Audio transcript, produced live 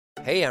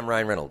Hey, I'm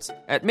Ryan Reynolds.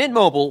 At Mint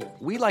Mobile,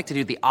 we like to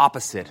do the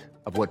opposite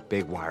of what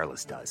Big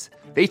Wireless does.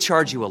 They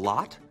charge you a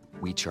lot,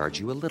 we charge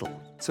you a little.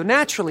 So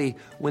naturally,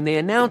 when they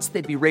announced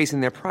they'd be raising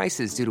their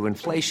prices due to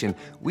inflation,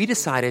 we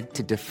decided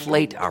to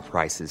deflate our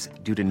prices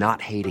due to not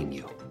hating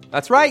you.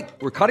 That's right.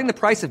 We're cutting the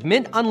price of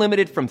Mint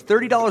Unlimited from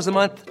 $30 a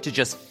month to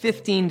just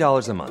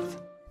 $15 a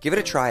month. Give it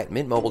a try at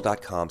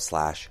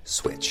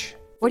mintmobile.com/switch.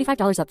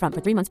 $45 up front for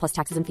 3 months plus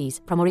taxes and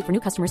fees. Promo rate for new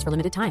customers for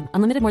limited time.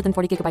 Unlimited more than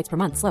 40 gigabytes per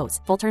month. Slows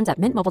full terms at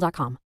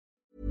mintmobile.com.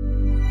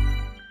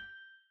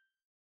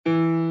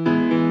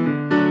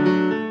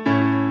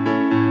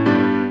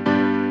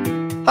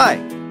 Hi,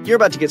 you're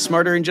about to get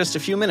smarter in just a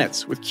few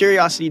minutes with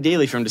Curiosity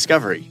Daily from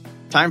Discovery.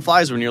 Time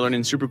flies when you're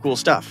learning super cool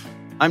stuff.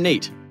 I'm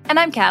Nate. And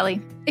I'm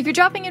Callie. If you're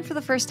dropping in for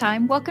the first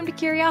time, welcome to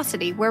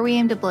Curiosity, where we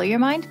aim to blow your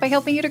mind by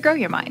helping you to grow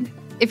your mind.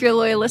 If you're a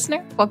loyal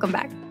listener, welcome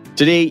back.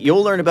 Today,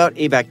 you'll learn about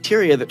a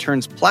bacteria that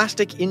turns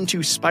plastic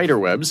into spider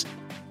webs,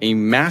 a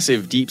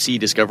massive deep-sea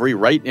discovery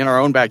right in our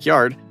own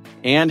backyard,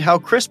 and how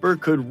CRISPR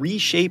could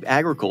reshape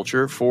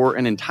agriculture for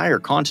an entire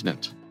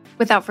continent.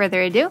 Without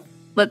further ado,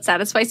 let's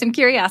satisfy some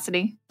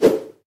curiosity.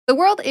 The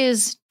world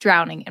is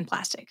drowning in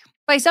plastic.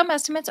 By some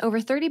estimates,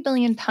 over 30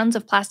 billion tons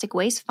of plastic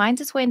waste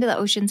finds its way into the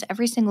oceans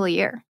every single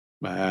year.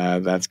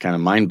 That's kind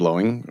of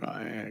mind-blowing,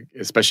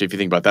 especially if you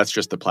think about that's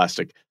just the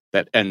plastic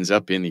that ends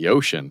up in the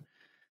ocean.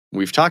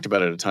 We've talked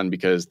about it a ton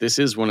because this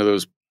is one of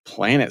those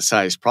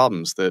planet-sized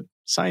problems that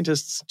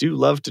scientists do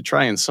love to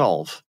try and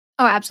solve.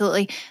 Oh,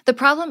 absolutely. The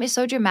problem is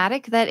so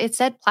dramatic that it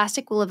said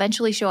plastic will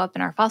eventually show up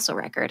in our fossil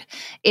record.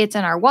 It's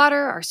in our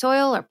water, our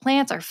soil, our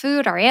plants, our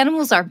food, our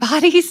animals, our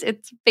bodies.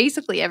 It's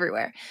basically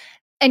everywhere.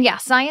 And yeah,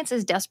 science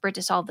is desperate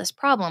to solve this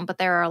problem, but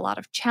there are a lot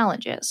of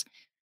challenges.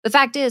 The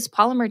fact is,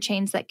 polymer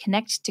chains that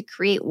connect to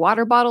create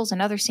water bottles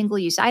and other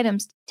single-use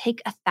items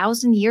take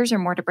 1,000 years or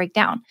more to break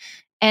down.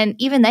 And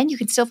even then, you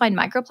can still find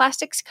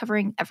microplastics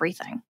covering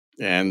everything.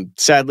 And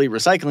sadly,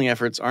 recycling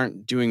efforts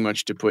aren't doing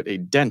much to put a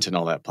dent in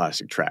all that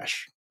plastic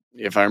trash.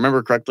 If I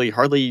remember correctly,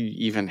 hardly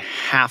even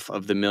half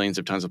of the millions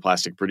of tons of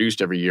plastic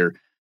produced every year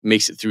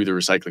makes it through the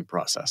recycling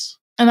process.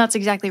 And that's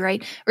exactly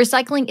right.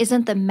 Recycling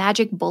isn't the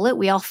magic bullet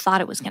we all thought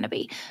it was going to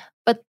be.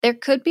 But there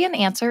could be an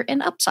answer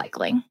in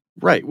upcycling.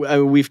 Right.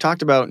 We've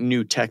talked about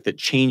new tech that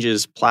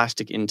changes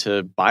plastic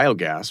into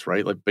biogas,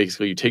 right? Like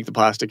basically you take the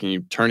plastic and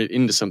you turn it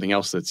into something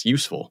else that's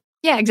useful.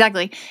 Yeah,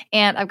 exactly.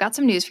 And I've got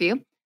some news for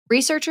you.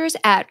 Researchers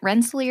at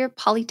Rensselaer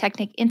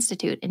Polytechnic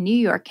Institute in New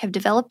York have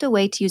developed a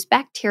way to use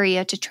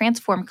bacteria to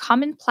transform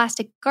common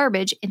plastic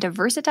garbage into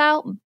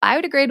versatile,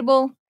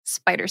 biodegradable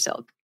spider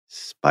silk.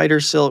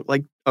 Spider silk?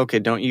 Like, okay,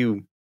 don't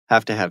you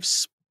have to have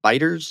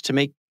spiders to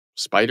make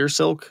spider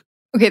silk?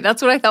 Okay,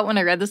 that's what I thought when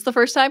I read this the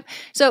first time.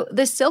 So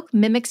this silk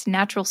mimics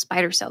natural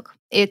spider silk.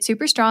 It's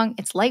super strong,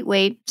 it's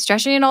lightweight,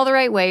 stretching in all the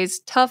right ways,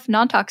 tough,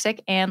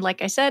 non-toxic, and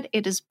like I said,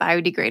 it is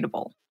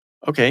biodegradable.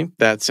 Okay,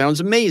 that sounds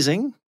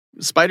amazing.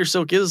 Spider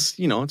silk is,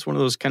 it's one of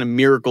those kind of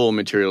miracle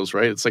materials,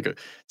 right? It's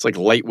like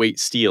lightweight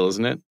steel,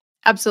 isn't it?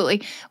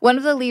 Absolutely. One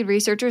of the lead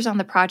researchers on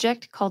the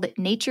project called it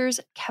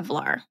nature's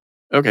Kevlar.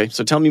 Okay,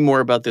 so tell me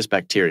more about this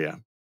bacteria.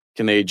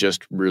 Can they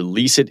just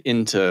release it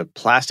into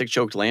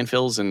plastic-choked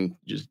landfills and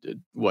just,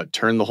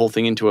 turn the whole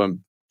thing into a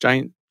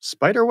giant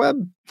spider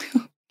web?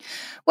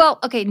 Well,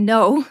 okay,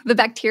 no. The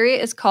bacteria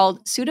is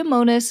called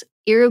Pseudomonas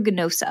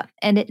aeruginosa,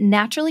 and it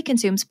naturally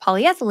consumes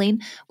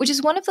polyethylene, which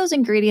is one of those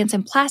ingredients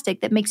in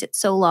plastic that makes it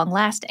so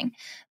long-lasting.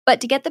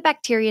 But to get the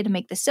bacteria to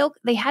make the silk,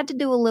 they had to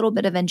do a little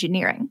bit of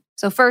engineering.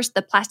 So first,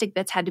 the plastic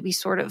bits had to be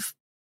sort of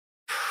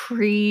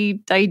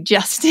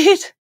pre-digested.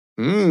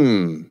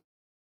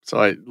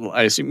 So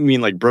I assume you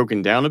mean like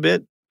broken down a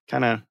bit?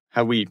 Kind of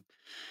how we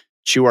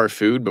chew our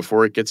food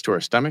before it gets to our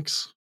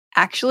stomachs?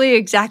 Actually,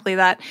 exactly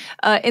that.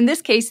 In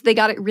this case, they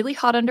got it really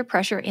hot under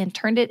pressure and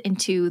turned it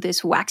into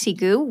this waxy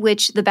goo,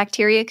 which the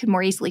bacteria could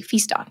more easily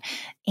feast on.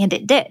 And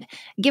it did.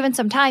 Given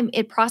some time,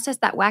 it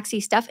processed that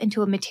waxy stuff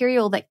into a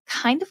material that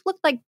kind of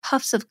looked like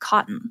puffs of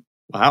cotton.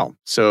 Wow.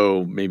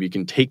 So maybe you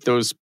can take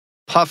those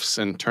puffs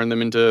and turn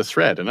them into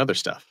thread and other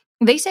stuff.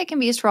 They say it can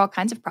be used for all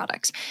kinds of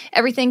products,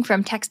 everything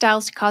from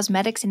textiles to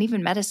cosmetics and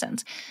even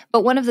medicines.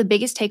 But one of the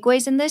biggest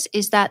takeaways in this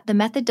is that the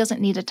method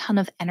doesn't need a ton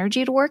of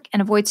energy to work and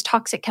avoids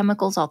toxic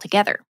chemicals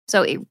altogether.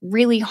 So it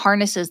really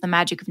harnesses the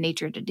magic of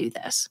nature to do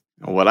this.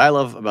 What I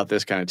love about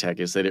this kind of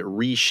tech is that it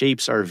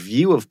reshapes our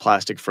view of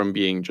plastic from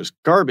being just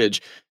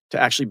garbage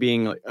to actually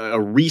being a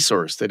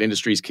resource that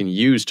industries can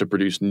use to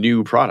produce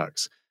new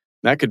products.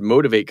 That could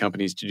motivate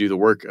companies to do the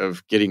work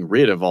of getting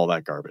rid of all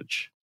that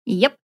garbage.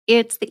 Yep.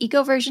 It's the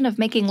eco version of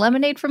making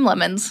lemonade from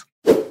lemons.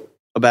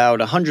 About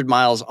 100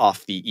 miles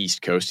off the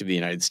east coast of the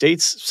United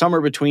States,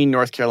 somewhere between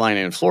North Carolina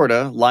and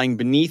Florida, lying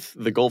beneath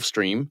the Gulf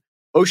Stream,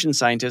 ocean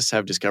scientists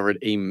have discovered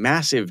a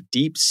massive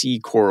deep-sea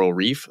coral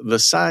reef the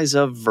size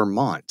of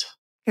Vermont.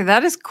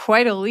 That is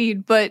quite a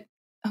lead, but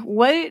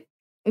what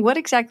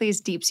exactly is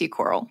deep-sea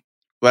coral?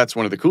 That's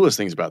one of the coolest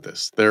things about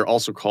this. They're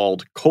also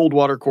called cold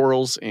water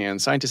corals,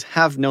 and scientists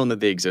have known that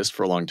they exist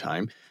for a long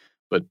time,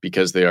 but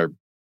because they are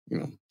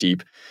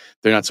deep,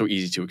 they're not so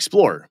easy to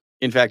explore.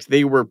 In fact,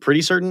 they were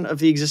pretty certain of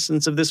the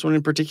existence of this one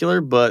in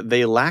particular, but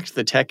they lacked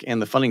the tech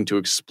and the funding to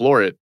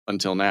explore it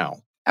until now.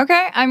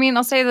 Okay, I mean,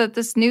 I'll say that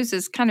this news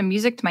is kind of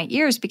music to my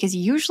ears because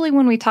usually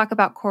when we talk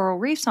about coral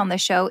reefs on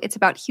this show, it's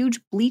about huge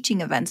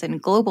bleaching events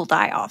and global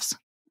die-offs.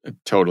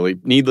 Totally.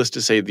 Needless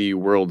to say, the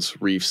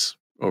world's reefs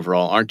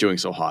overall aren't doing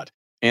so hot.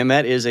 And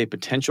that is a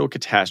potential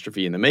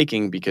catastrophe in the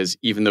making because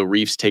even though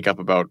reefs take up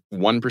about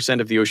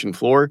 1% of the ocean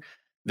floor,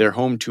 they're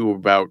home to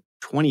about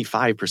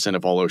 25%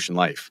 of all ocean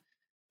life.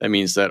 That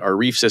means that our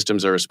reef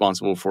systems are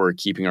responsible for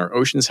keeping our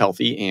oceans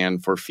healthy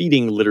and for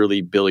feeding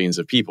literally billions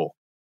of people.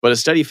 But a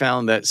study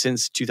found that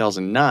since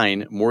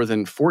 2009, more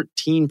than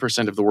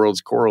 14% of the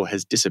world's coral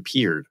has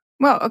disappeared.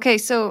 Well, okay,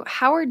 so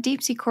how are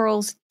deep sea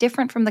corals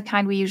different from the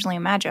kind we usually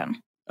imagine?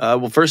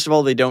 Well, first of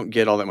all, they don't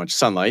get all that much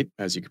sunlight,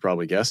 as you could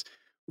probably guess,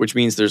 which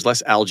means there's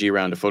less algae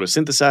around to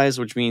photosynthesize,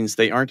 which means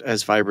they aren't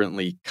as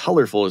vibrantly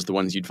colorful as the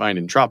ones you'd find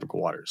in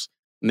tropical waters.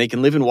 And they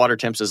can live in water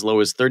temps as low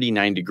as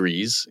 39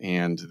 degrees,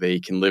 and they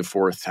can live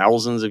for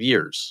thousands of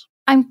years.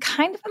 I'm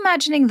kind of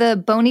imagining the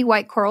bony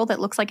white coral that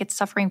looks like it's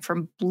suffering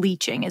from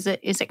bleaching. Is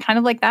it kind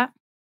of like that?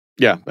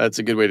 Yeah, that's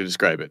a good way to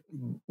describe it.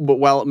 But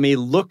while it may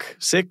look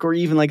sick or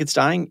even like it's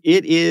dying,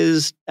 it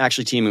is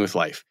actually teeming with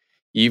life.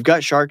 You've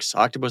got sharks,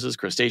 octopuses,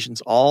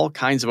 crustaceans, all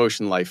kinds of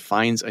ocean life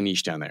finds a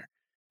niche down there.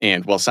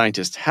 And while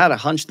scientists had a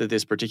hunch that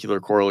this particular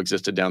coral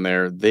existed down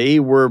there, they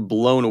were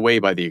blown away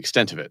by the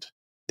extent of it.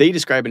 They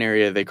describe an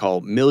area they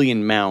call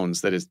Million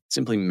Mounds that is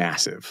simply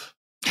massive.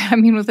 I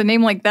mean, with a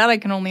name like that, I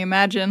can only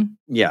imagine.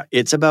 Yeah,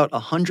 it's about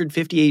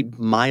 158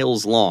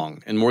 miles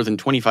long and more than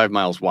 25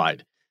 miles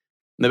wide.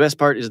 And the best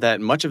part is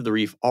that much of the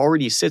reef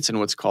already sits in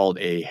what's called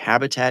a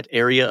habitat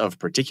area of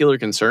particular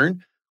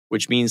concern,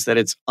 which means that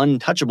it's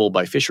untouchable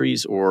by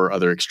fisheries or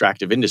other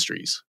extractive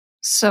industries.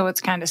 So it's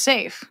kind of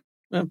safe.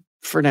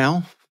 For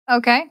now.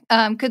 Okay.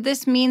 Could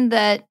this mean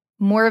that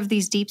more of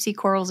these deep sea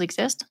corals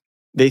exist?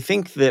 They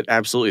think that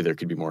absolutely there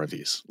could be more of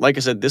these. Like I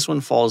said, this one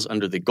falls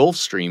under the Gulf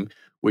Stream,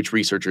 which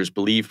researchers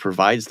believe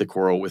provides the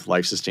coral with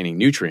life-sustaining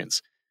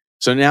nutrients.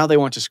 So now they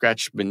want to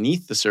scratch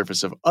beneath the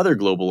surface of other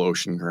global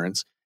ocean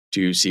currents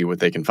to see what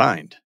they can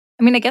find.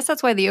 I mean, I guess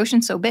that's why the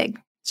ocean's so big.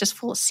 It's just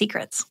full of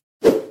secrets.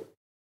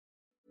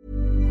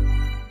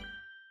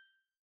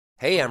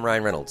 Hey, I'm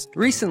Ryan Reynolds.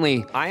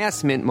 Recently, I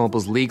asked Mint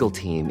Mobile's legal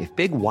team if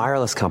big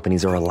wireless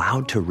companies are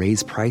allowed to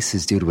raise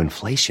prices due to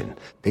inflation.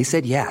 They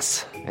said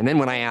yes. And then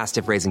when I asked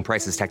if raising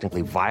prices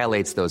technically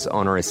violates those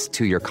onerous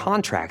 2-year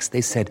contracts, they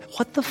said,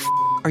 "What the f***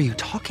 are you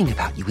talking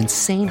about, you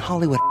insane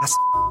Hollywood ass?"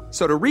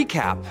 So to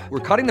recap, we're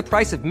cutting the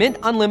price of Mint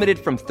Unlimited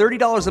from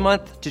 $30 a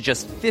month to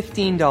just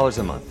 $15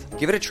 a month.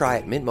 Give it a try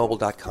at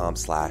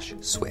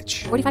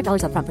mintmobile.com/switch.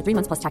 $45 up front for 3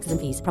 months plus taxes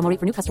and fees. Promo rate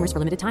for new customers for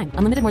limited time.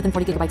 Unlimited more than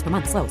 40 gigabytes per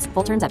month. Slows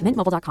full terms at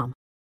mintmobile.com.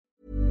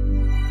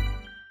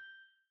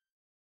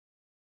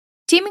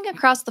 Teeming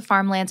across the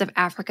farmlands of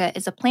Africa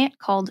is a plant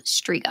called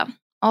striga,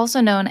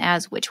 also known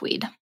as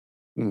witchweed.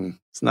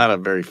 It's not a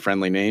very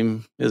friendly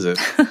name, is it?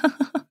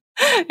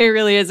 It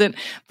really isn't.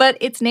 But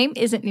its name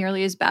isn't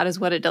nearly as bad as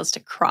what it does to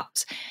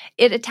crops.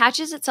 It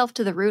attaches itself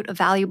to the root of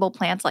valuable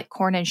plants like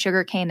corn and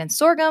sugarcane and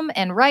sorghum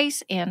and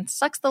rice and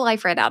sucks the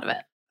life right out of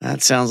it.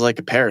 That sounds like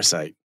a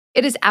parasite.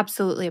 It is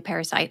absolutely a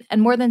parasite,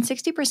 and more than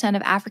 60%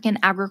 of African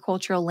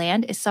agricultural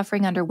land is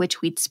suffering under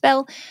witchweed's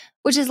spell,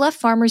 which has left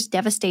farmers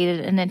devastated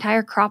and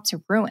entire crops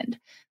are ruined.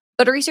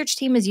 But a research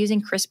team is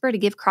using CRISPR to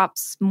give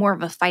crops more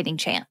of a fighting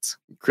chance.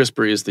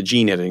 CRISPR is the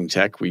gene editing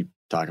tech we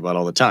talk about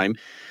all the time.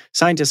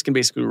 Scientists can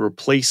basically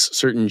replace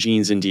certain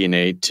genes in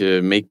DNA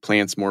to make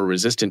plants more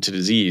resistant to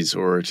disease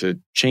or to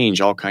change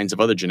all kinds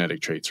of other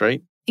genetic traits,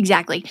 right?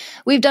 Exactly.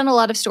 We've done a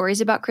lot of stories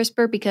about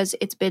CRISPR because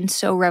it's been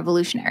so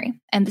revolutionary,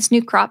 and this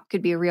new crop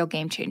could be a real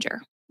game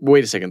changer.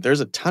 Wait a second,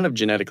 there's a ton of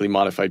genetically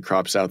modified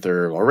crops out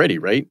there already,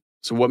 right?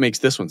 So what makes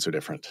this one so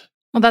different?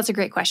 Well, that's a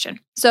great question.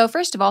 So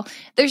first of all,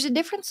 there's a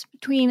difference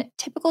between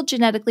typical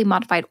genetically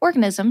modified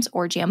organisms,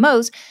 or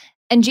GMOs,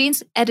 and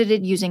genes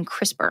edited using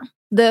CRISPR.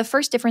 The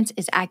first difference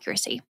is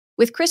accuracy.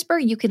 With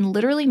CRISPR, you can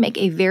literally make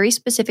a very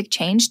specific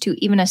change to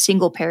even a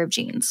single pair of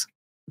genes.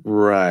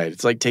 Right.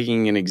 It's like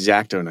taking an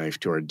X-Acto knife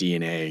to our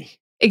DNA.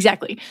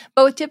 Exactly.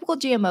 But with typical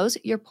GMOs,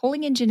 you're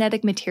pulling in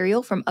genetic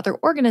material from other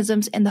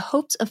organisms in the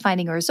hopes of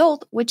finding a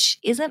result, which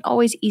isn't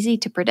always easy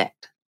to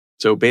predict.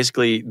 So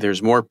basically,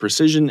 there's more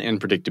precision and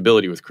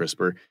predictability with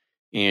CRISPR,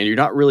 and you're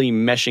not really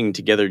meshing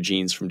together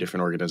genes from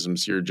different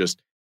organisms. You're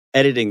just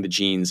editing the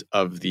genes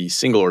of the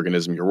single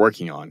organism you're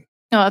working on.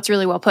 Oh, that's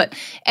really well put.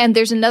 And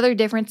there's another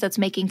difference that's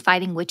making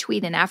fighting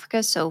witchweed in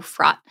Africa so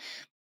fraught.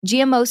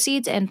 GMO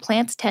seeds and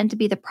plants tend to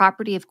be the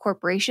property of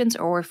corporations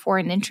or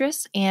foreign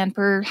interests, and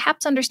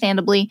perhaps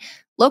understandably,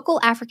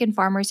 local African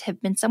farmers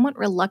have been somewhat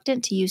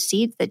reluctant to use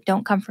seeds that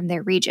don't come from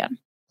their region.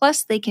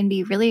 Plus, they can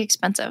be really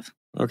expensive.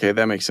 Okay,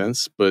 that makes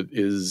sense. But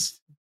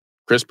is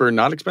CRISPR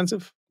not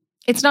expensive?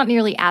 It's not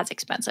nearly as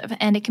expensive,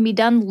 and it can be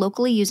done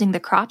locally using the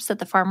crops that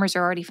the farmers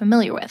are already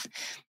familiar with.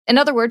 In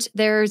other words,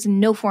 there's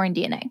no foreign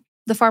DNA.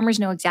 The farmers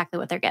know exactly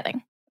what they're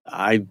getting.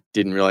 I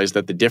didn't realize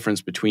that the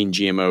difference between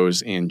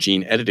GMOs and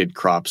gene-edited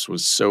crops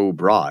was so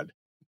broad.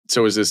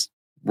 So is this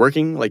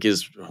working? Like,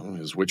 is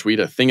witchweed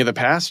a thing of the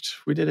past?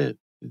 We did it.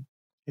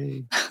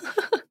 Hey.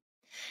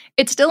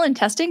 It's still in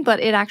testing, but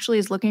it actually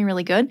is looking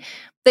really good.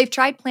 They've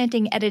tried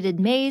planting edited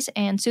maize,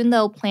 and soon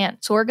they'll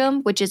plant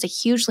sorghum, which is a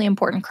hugely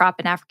important crop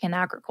in African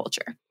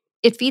agriculture.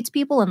 It feeds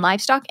people and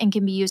livestock and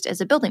can be used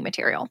as a building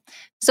material.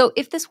 So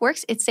if this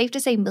works, it's safe to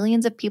say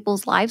millions of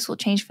people's lives will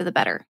change for the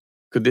better.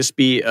 Could this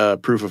be a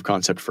proof of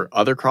concept for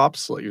other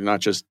crops, like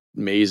not just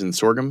maize and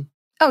sorghum?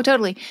 Oh,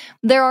 totally.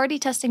 They're already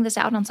testing this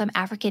out on some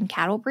African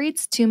cattle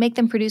breeds to make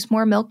them produce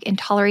more milk and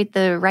tolerate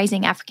the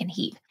rising African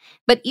heat.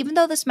 But even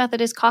though this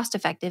method is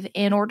cost-effective,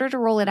 in order to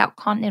roll it out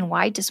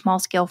continent-wide to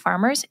small-scale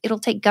farmers, it'll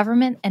take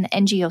government and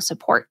NGO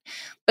support.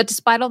 But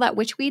despite all that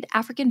witchweed,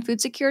 African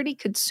food security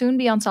could soon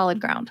be on solid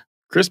ground.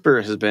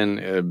 CRISPR has been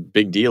a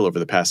big deal over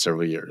the past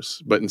several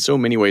years, but in so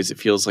many ways it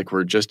feels like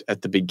we're just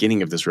at the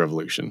beginning of this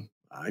revolution.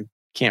 I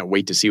can't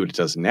wait to see what it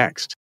does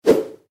next.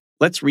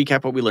 Let's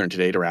recap what we learned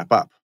today to wrap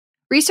up.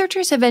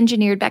 Researchers have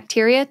engineered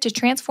bacteria to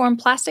transform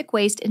plastic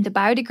waste into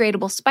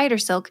biodegradable spider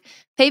silk,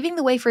 paving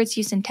the way for its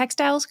use in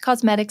textiles,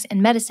 cosmetics,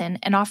 and medicine,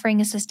 and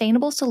offering a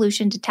sustainable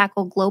solution to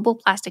tackle global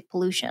plastic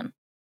pollution.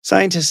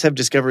 Scientists have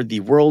discovered the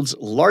world's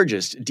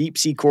largest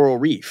deep-sea coral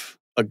reef,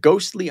 a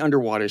ghostly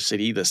underwater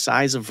city the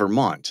size of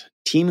Vermont,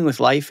 teeming with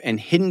life and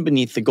hidden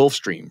beneath the Gulf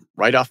Stream,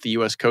 right off the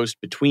U.S.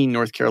 coast between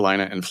North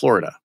Carolina and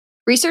Florida.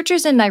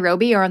 Researchers in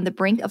Nairobi are on the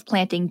brink of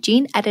planting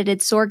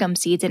gene-edited sorghum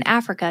seeds in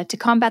Africa to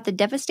combat the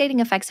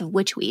devastating effects of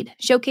witchweed,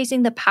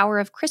 showcasing the power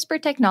of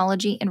CRISPR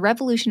technology in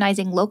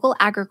revolutionizing local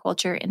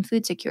agriculture and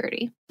food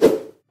security.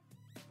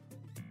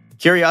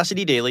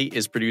 Curiosity Daily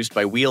is produced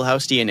by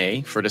Wheelhouse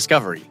DNA for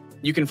Discovery.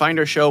 You can find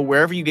our show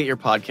wherever you get your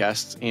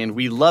podcasts, and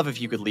we love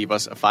if you could leave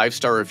us a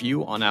 5-star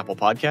review on Apple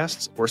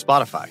Podcasts or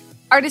Spotify.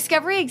 Our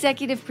Discovery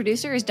executive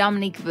producer is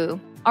Dominique Vu.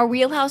 Our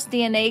Wheelhouse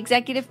DNA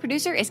executive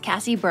producer is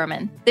Cassie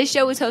Berman. This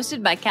show is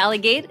hosted by Callie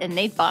Gade and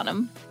Nate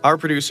Bonham. Our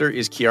producer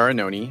is Kiara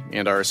Noni,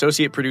 and our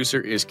associate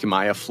producer is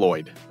Kimaya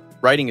Floyd.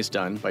 Writing is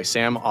done by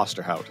Sam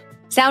Osterhout.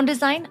 Sound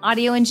design,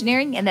 audio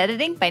engineering, and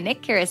editing by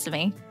Nick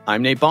Karasamy.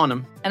 I'm Nate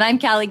Bonham. And I'm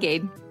Callie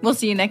Gade. We'll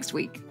see you next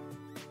week.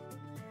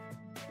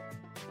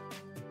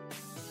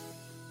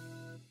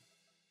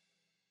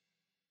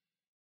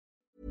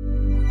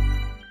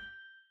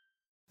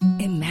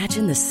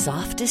 Imagine the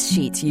softest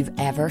sheets you've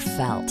ever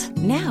felt.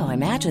 Now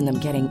imagine them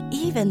getting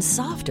even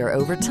softer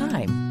over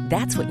time.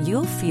 That's what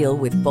you'll feel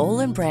with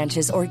Boll &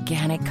 Branch's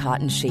organic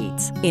cotton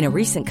sheets. In a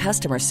recent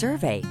customer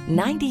survey,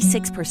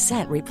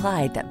 96%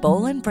 replied that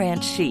Boll &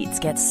 Branch sheets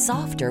get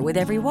softer with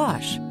every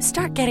wash.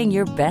 Start getting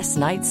your best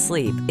night's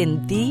sleep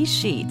in these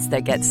sheets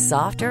that get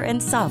softer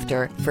and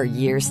softer for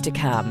years to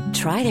come.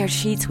 Try their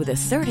sheets with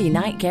a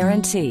 30-night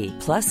guarantee.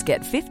 Plus,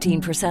 get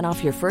 15%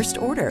 off your first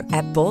order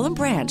at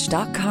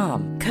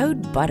bollandbranch.com.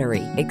 Code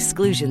BUTTERY.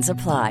 Exclusions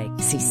apply.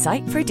 See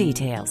site for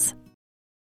details.